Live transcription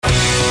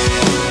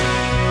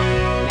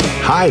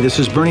Hi, this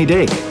is Bernie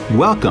Dake.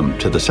 Welcome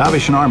to the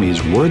Salvation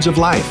Army's Words of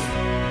Life.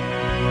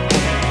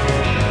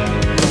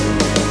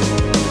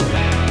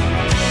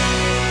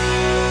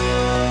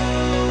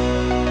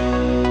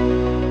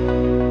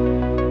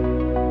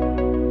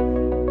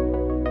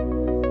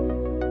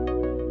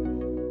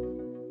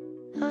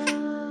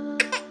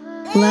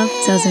 Love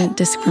doesn't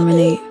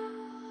discriminate.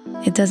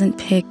 It doesn't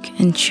pick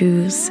and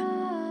choose.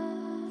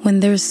 When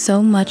there's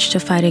so much to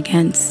fight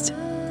against,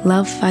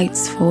 love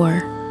fights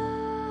for.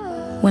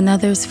 When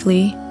others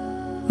flee,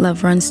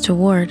 love runs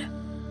toward.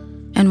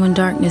 And when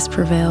darkness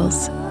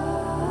prevails,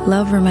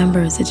 love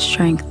remembers its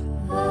strength.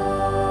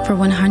 For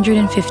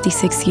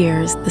 156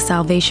 years, the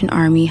Salvation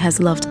Army has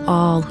loved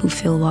all who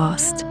feel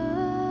lost.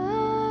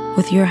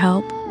 With your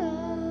help,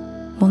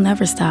 we'll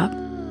never stop.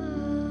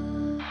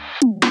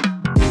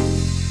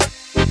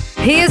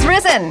 He is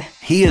risen.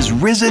 He is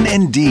risen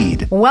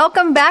indeed.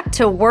 Welcome back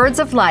to Words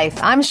of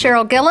Life. I'm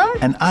Cheryl Gillum.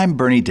 And I'm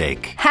Bernie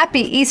Dake.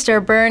 Happy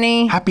Easter,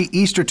 Bernie. Happy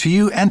Easter to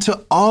you and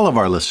to all of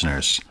our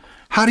listeners.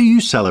 How do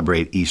you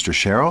celebrate Easter,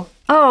 Cheryl?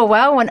 Oh,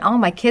 well, when all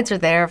my kids are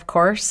there, of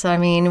course. I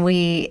mean,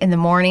 we, in the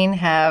morning,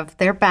 have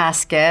their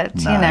basket,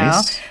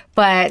 Nice.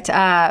 But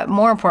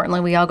more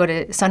importantly, we all go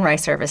to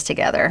sunrise service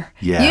together.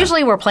 Yeah.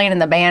 Usually we're playing in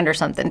the band or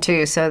something,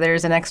 too. So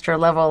there's an extra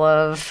level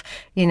of,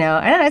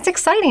 and it's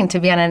exciting to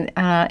be in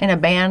a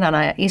band on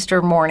a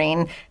Easter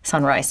morning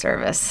sunrise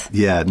service.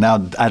 Yeah.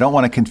 Now, I don't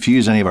want to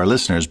confuse any of our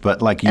listeners,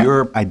 but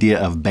your idea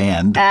of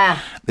band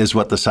is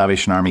what the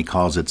Salvation Army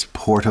calls its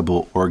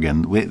portable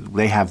organ.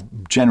 They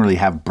generally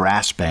have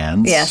brass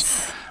bands.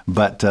 Yes.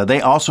 But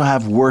they also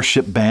have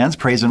worship bands,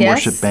 praise and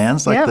worship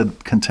bands, like the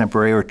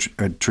contemporary or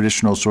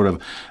traditional sort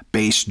of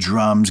bass,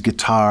 drums,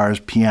 guitars,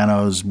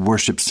 pianos,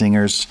 worship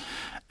singers.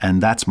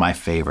 And that's my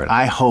favorite.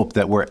 I hope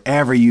that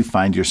wherever you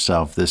find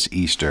yourself this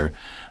Easter,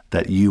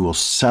 that you will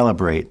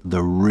celebrate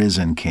the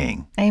risen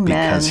King. Amen.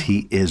 Because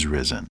he is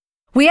risen.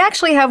 We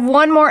actually have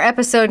one more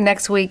episode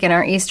next week in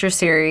our Easter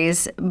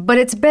series, but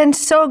it's been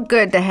so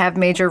good to have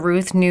Major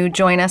Ruth New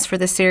join us for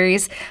the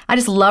series. I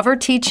just love her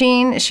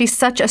teaching. She's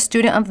such a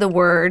student of the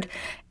Word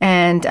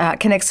and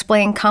can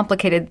explain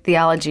complicated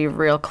theology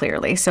real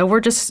clearly. So we're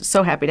just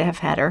so happy to have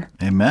had her.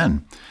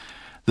 Amen.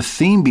 The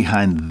theme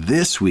behind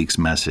this week's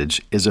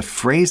message is a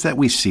phrase that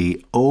we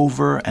see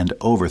over and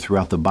over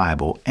throughout the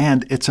Bible,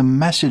 and it's a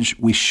message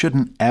we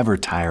shouldn't ever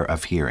tire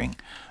of hearing.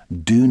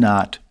 Do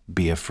not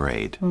be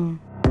afraid.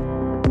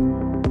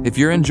 If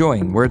you're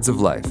enjoying Words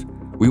of Life,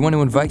 we want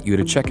to invite you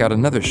to check out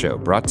another show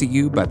brought to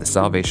you by the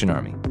Salvation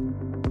Army.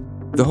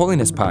 The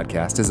Holiness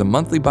Podcast is a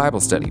monthly Bible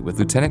study with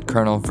Lieutenant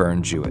Colonel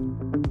Vern Jewett.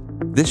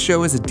 This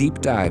show is a deep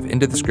dive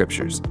into the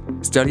Scriptures,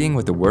 studying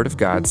what the Word of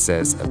God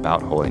says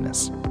about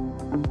holiness.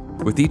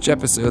 With each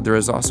episode, there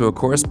is also a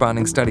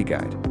corresponding study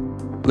guide.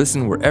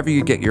 Listen wherever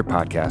you get your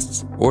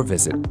podcasts or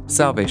visit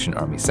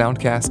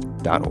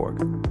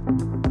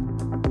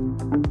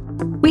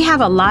salvationarmysoundcast.org. We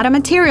have a lot of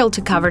material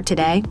to cover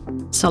today.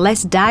 So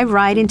let's dive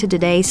right into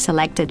today's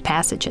selected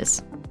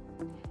passages.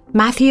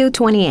 Matthew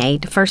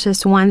 28,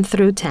 verses 1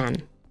 through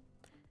 10.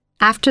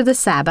 After the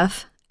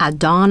Sabbath, at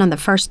dawn on the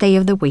first day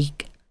of the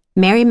week,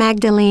 Mary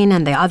Magdalene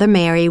and the other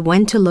Mary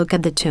went to look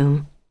at the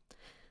tomb.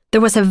 There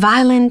was a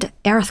violent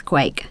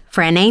earthquake,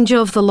 for an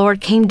angel of the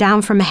Lord came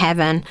down from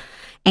heaven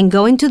and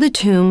going to the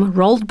tomb,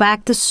 rolled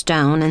back the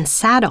stone and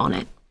sat on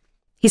it.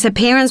 His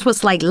appearance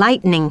was like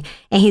lightning,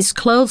 and his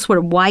clothes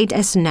were white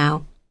as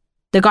snow.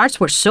 The guards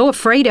were so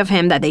afraid of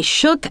him that they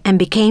shook and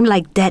became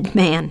like dead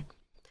men.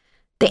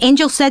 The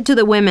angel said to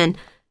the women,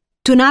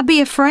 "Do not be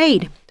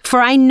afraid,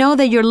 for I know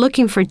that you're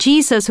looking for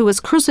Jesus who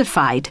was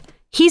crucified.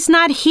 He's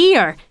not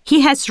here.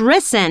 He has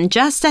risen,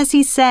 just as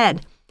he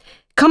said.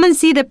 Come and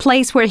see the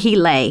place where he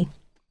lay.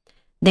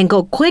 Then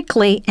go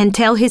quickly and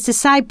tell his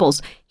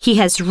disciples, he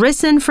has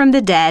risen from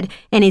the dead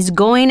and is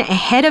going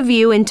ahead of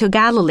you into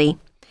Galilee.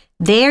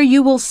 There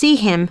you will see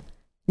him.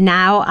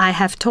 Now I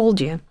have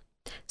told you."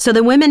 So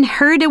the women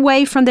hurried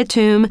away from the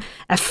tomb,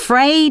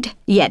 afraid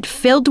yet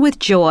filled with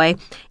joy,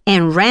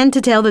 and ran to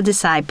tell the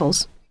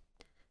disciples.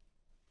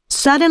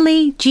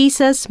 Suddenly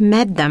Jesus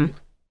met them.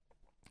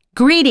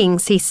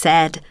 "Greetings," he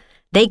said.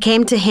 They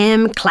came to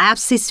him,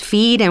 clasped his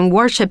feet, and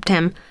worshipped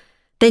him.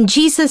 Then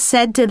Jesus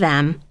said to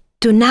them,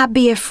 "Do not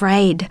be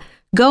afraid.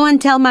 Go and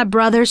tell my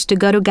brothers to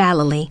go to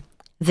Galilee.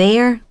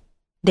 There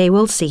they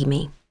will see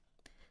me."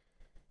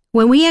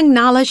 When we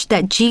acknowledge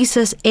that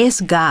Jesus is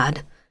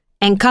God,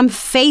 and come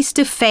face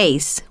to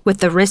face with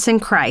the risen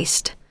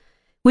Christ,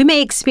 we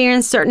may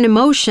experience certain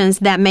emotions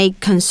that may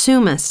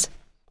consume us: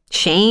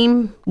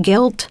 shame,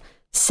 guilt,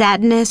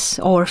 sadness,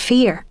 or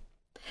fear.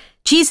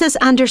 Jesus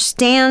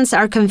understands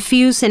our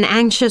confused and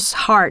anxious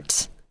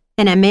hearts,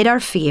 and amid our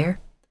fear,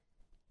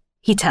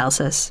 he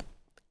tells us,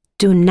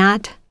 "Do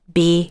not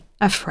be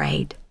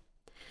afraid."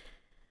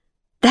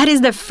 That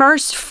is the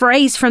first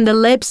phrase from the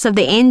lips of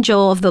the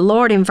angel of the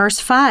Lord in verse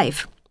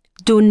 5.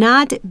 Do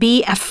not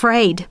be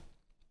afraid.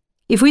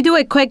 If we do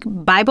a quick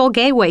Bible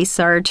Gateway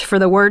search for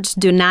the words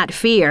 "do not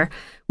fear,"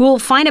 we'll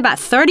find about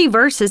 30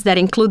 verses that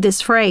include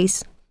this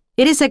phrase.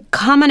 It is a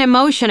common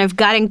emotion if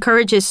God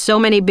encourages so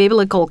many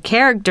biblical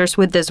characters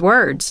with these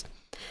words.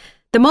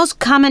 The most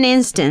common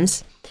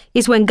instance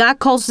is when God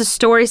calls the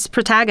story's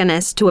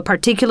protagonist to a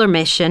particular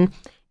mission,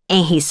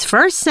 and his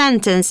first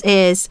sentence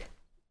is,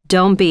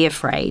 "Don't be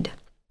afraid."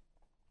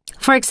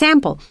 For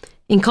example,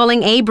 in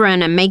calling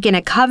Abram and making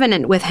a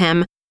covenant with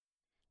him,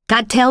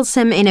 God tells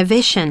him in a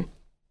vision,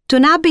 "Do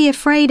not be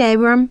afraid,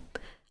 Abram.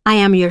 I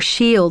am your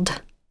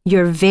shield,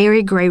 your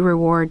very great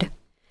reward."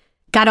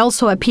 God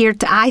also appeared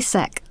to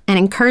Isaac and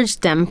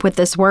encouraged them with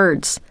these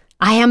words,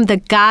 "I am the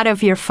God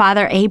of your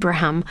father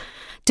Abraham.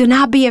 Do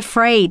not be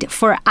afraid,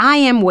 for I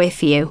am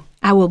with you.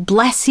 I will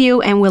bless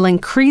you and will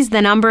increase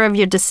the number of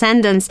your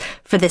descendants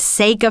for the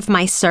sake of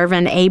my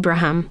servant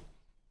Abraham."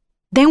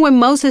 Then when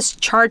Moses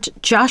charged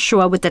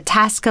Joshua with the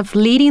task of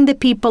leading the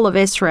people of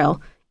Israel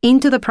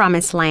into the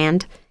promised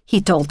land, he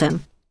told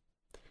them,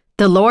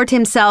 "The Lord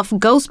himself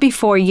goes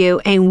before you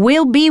and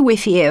will be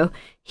with you.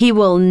 He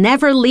will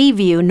never leave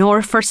you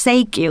nor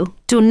forsake you.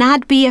 Do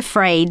not be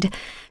afraid.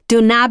 Do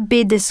not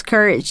be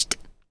discouraged."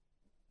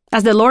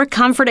 As the Lord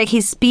comforted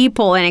his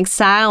people in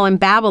exile in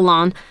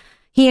Babylon,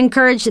 he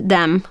encouraged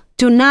them,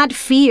 "Do not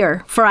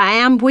fear, for I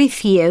am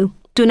with you.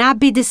 Do not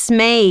be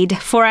dismayed,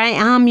 for I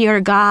am your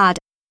God.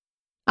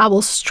 I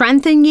will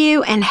strengthen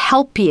you and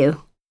help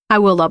you. I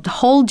will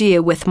uphold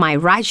you with my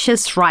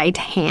righteous right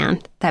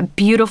hand." That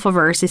beautiful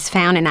verse is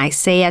found in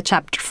Isaiah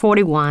chapter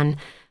 41,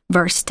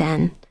 verse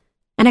 10.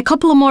 And a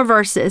couple of more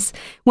verses.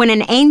 When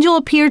an angel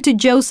appeared to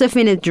Joseph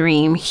in a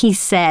dream, he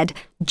said,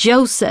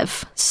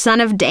 "Joseph, son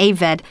of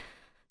David,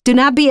 do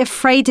not be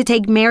afraid to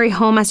take Mary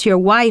home as your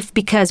wife,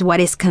 because what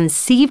is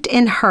conceived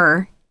in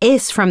her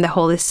is from the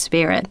Holy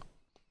Spirit."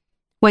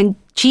 When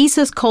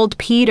Jesus called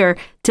Peter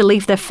to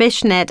leave the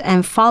fishnet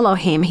and follow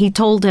him, he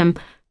told him,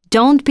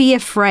 "Don't be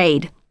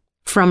afraid.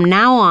 From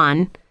now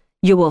on,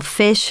 you will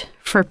fish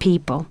for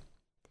people."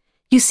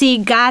 You see,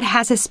 God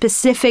has a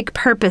specific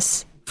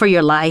purpose for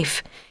your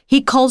life.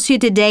 He calls you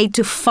today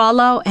to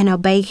follow and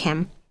obey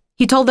him.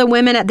 He told the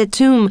women at the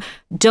tomb,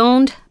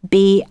 "Don't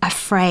be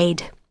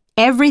afraid.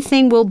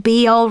 Everything will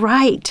be all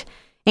right."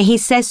 And he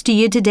says to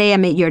you today,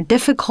 amid your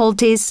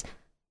difficulties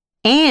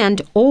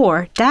and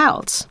or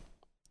doubts,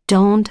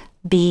 don't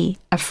be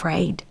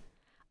afraid.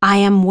 I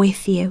am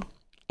with you.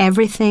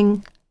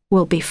 Everything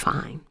will be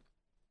fine.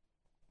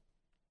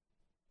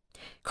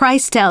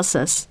 Christ tells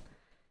us,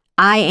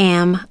 "I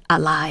am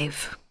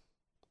alive."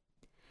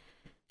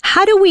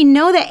 How do we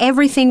know that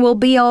everything will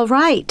be all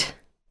right?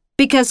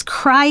 Because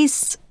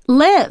Christ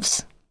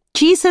lives.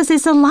 Jesus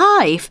is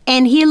alive,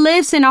 and he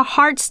lives in our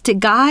hearts to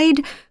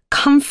guide,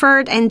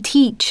 comfort, and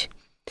teach.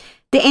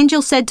 The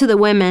angel said to the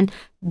women,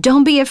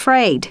 "Don't be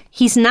afraid.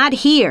 He's not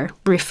here,"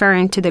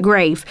 referring to the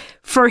grave,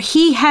 "for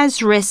he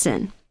has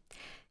risen."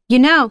 You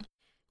know,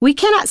 we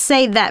cannot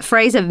say that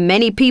phrase of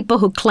many people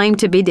who claim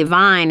to be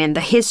divine in the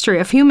history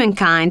of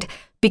humankind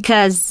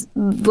because,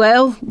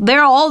 well,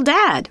 they're all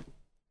dead.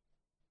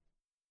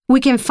 We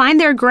can find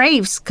their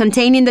graves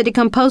containing the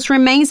decomposed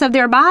remains of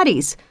their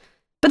bodies,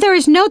 but there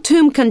is no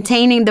tomb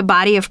containing the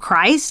body of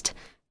Christ.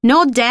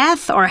 No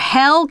death or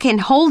hell can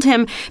hold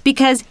him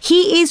because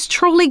he is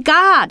truly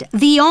God,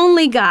 the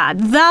only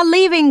God, the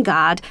living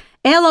God,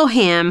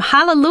 Elohim,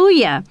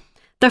 hallelujah,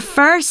 the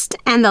first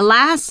and the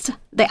last,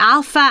 the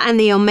Alpha and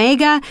the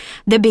Omega,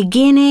 the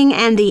beginning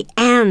and the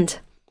end.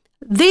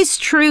 This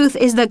truth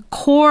is the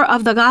core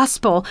of the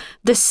gospel,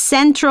 the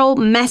central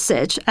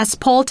message, as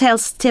Paul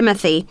tells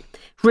Timothy.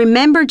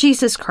 Remember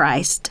Jesus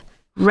Christ,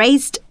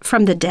 raised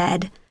from the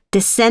dead,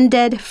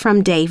 descended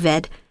from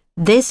David.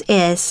 This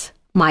is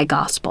my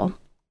gospel.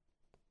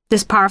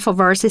 This powerful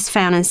verse is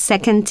found in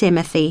 2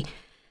 Timothy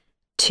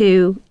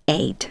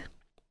 2:8.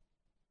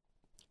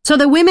 So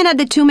the women at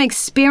the tomb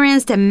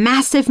experienced a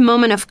massive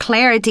moment of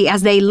clarity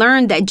as they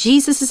learned that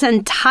Jesus'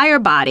 entire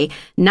body,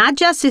 not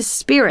just his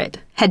spirit,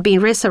 had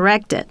been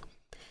resurrected.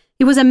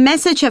 It was a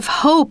message of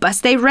hope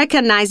as they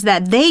recognized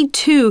that they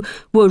too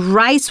would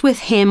rise with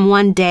him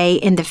one day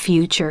in the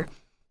future.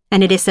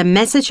 And it is a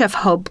message of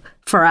hope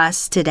for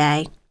us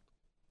today.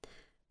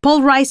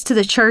 Paul writes to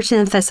the church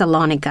in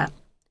Thessalonica,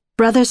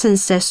 "Brothers and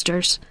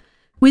sisters,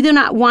 we do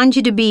not want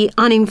you to be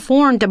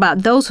uninformed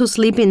about those who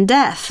sleep in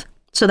death,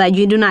 so that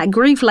you do not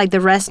grieve like the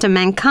rest of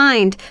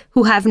mankind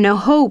who have no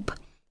hope.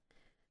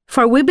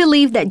 For we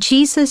believe that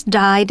Jesus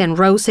died and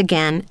rose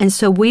again, and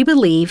so we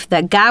believe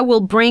that God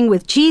will bring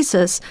with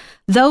Jesus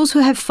those who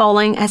have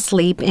fallen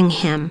asleep in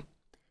him.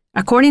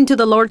 According to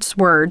the Lord's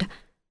word,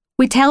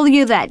 we tell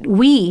you that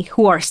we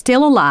who are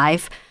still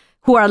alive,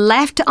 who are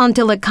left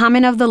until the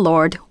coming of the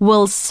Lord,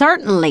 will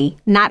certainly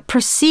not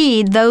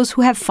precede those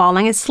who have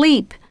fallen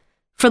asleep.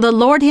 For the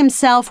Lord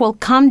himself will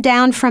come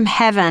down from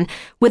heaven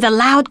with a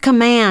loud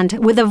command,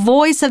 with the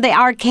voice of the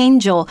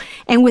archangel,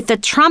 and with the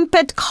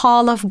trumpet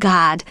call of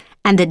God,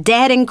 and the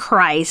dead in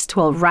Christ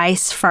will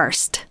rise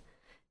first.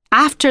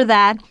 After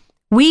that,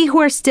 we who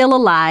are still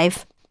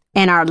alive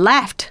and are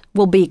left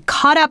will be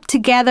caught up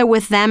together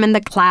with them in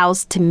the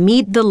clouds to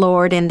meet the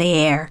Lord in the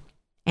air.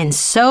 And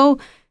so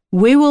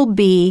we will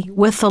be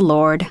with the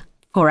Lord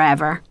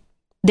forever.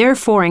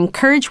 Therefore,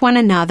 encourage one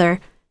another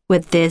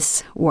with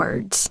these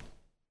words."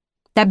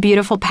 That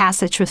beautiful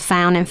passage was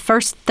found in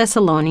 1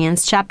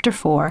 Thessalonians chapter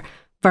 4,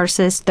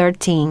 verses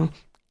 13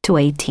 to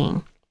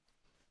 18.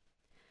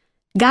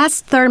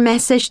 God's third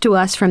message to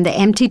us from the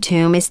empty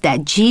tomb is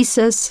that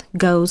Jesus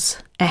goes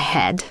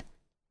ahead.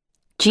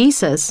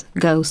 Jesus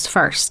goes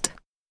first.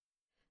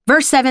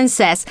 Verse 7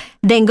 says,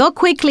 "Then go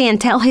quickly and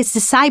tell his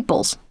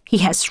disciples, he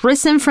has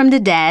risen from the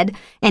dead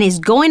and is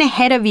going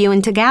ahead of you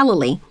into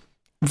Galilee.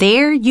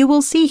 There you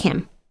will see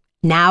him.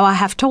 Now I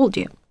have told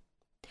you."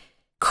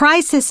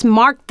 Christ has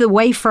marked the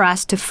way for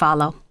us to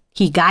follow.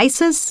 He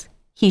guides us.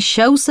 He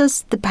shows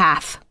us the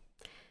path.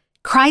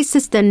 Christ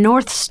is the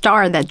North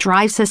Star that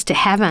drives us to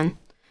heaven.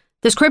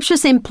 The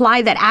scriptures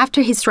imply that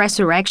after his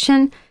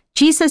resurrection,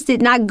 Jesus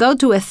did not go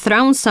to a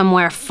throne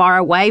somewhere far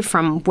away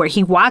from where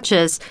he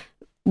watches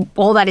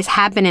all that is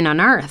happening on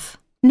earth.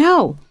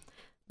 No,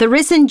 the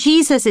risen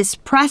Jesus is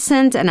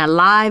present and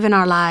alive in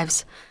our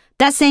lives.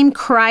 That same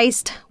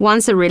Christ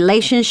wants a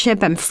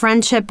relationship and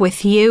friendship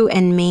with you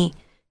and me.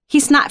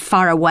 He's not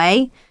far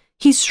away.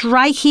 He's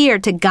right here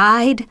to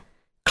guide,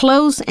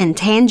 close and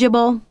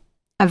tangible,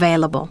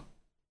 available.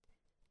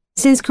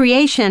 Since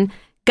creation,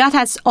 God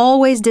has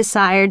always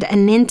desired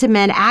an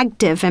intimate,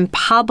 active, and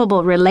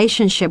palpable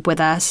relationship with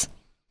us.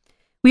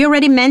 We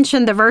already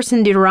mentioned the verse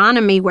in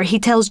Deuteronomy where he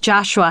tells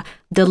Joshua,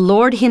 "The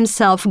Lord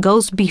himself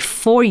goes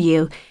before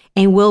you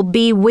and will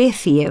be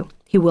with you.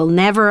 He will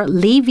never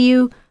leave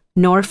you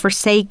nor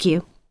forsake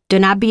you. Do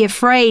not be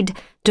afraid.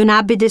 Do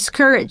not be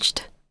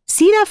discouraged."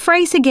 See that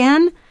phrase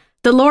again?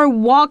 The Lord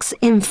walks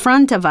in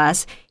front of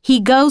us.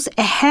 He goes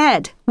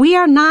ahead. We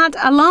are not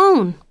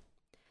alone.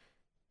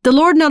 The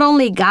Lord not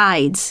only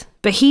guides,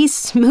 but he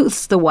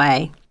smooths the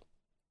way.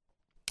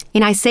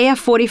 In Isaiah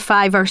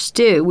 45, verse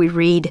 2, we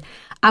read,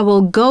 "I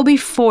will go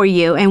before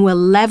you and will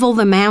level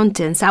the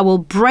mountains. I will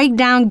break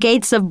down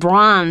gates of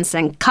bronze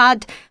and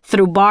cut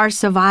through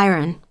bars of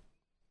iron."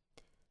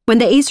 When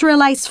the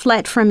Israelites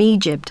fled from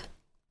Egypt,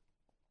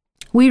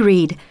 we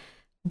read,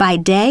 "By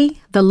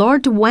day the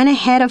Lord went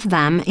ahead of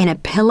them in a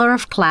pillar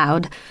of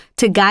cloud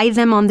to guide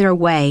them on their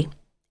way,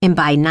 and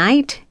by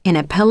night in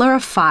a pillar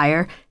of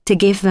fire to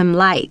give them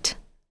light,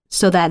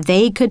 so that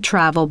they could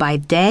travel by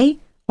day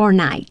or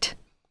night."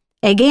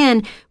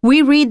 Again,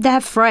 we read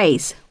that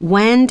phrase,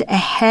 "went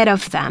ahead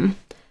of them."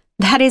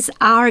 That is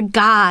our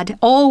God,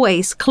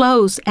 always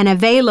close and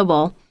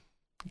available,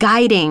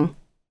 guiding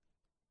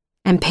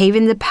and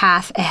paving the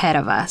path ahead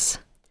of us.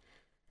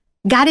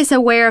 God is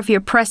aware of your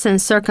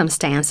present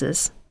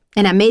circumstances,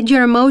 and amid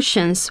your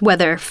emotions,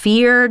 whether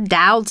fear,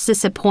 doubts,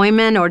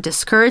 disappointment, or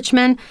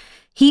discouragement,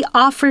 he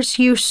offers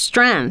you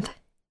strength.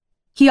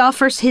 He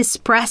offers his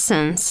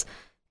presence,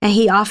 and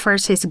he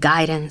offers his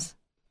guidance.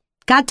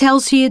 God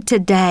tells you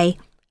today,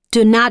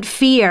 "Do not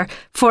fear,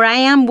 for I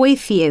am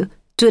with you.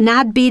 Do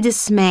not be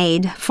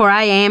dismayed, for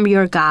I am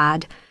your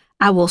God.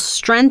 I will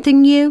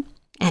strengthen you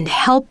and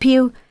help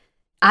you.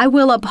 I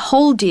will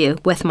uphold you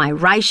with my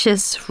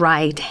righteous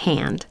right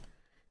hand."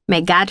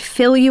 May God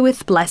fill you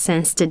with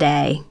blessings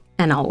today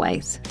and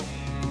always.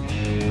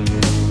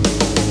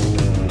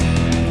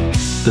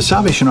 The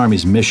Salvation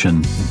Army's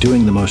mission,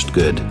 Doing the Most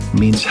Good,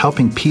 means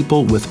helping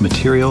people with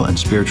material and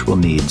spiritual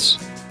needs.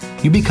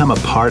 You become a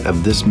part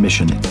of this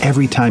mission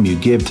every time you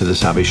give to the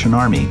Salvation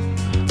Army.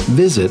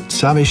 Visit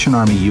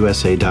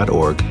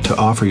salvationarmyusa.org to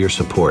offer your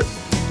support,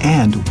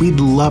 and we'd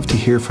love to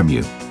hear from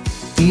you.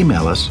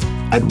 Email us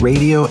at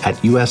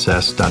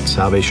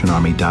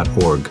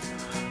radio@uss.salvationarmy.org.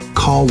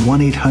 Call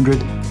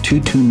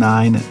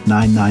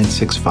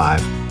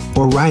 1-800-229-9965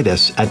 or write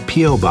us at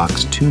P.O.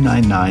 Box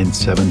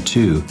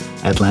 29972,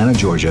 Atlanta,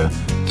 Georgia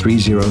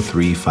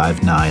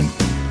 30359.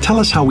 Tell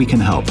us how we can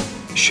help.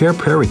 Share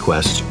prayer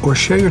requests or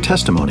share your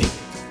testimony.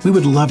 We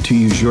would love to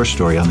use your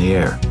story on the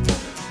air.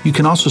 You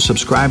can also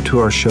subscribe to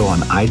our show on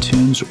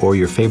iTunes or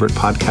your favorite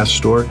podcast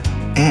store,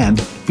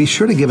 and be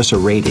sure to give us a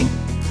rating.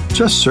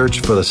 Just search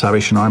for the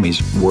Salvation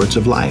Army's Words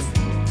of Life.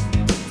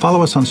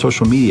 Follow us on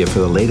social media for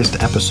the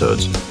latest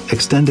episodes,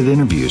 extended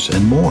interviews,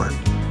 and more.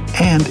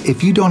 And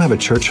if you don't have a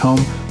church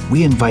home,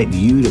 we invite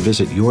you to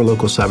visit your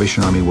local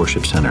Salvation Army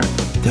Worship Center.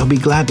 They'll be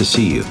glad to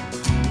see you.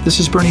 This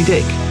is Bernie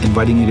Dake,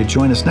 inviting you to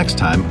join us next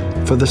time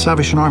for the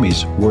Salvation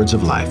Army's Words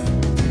of Life.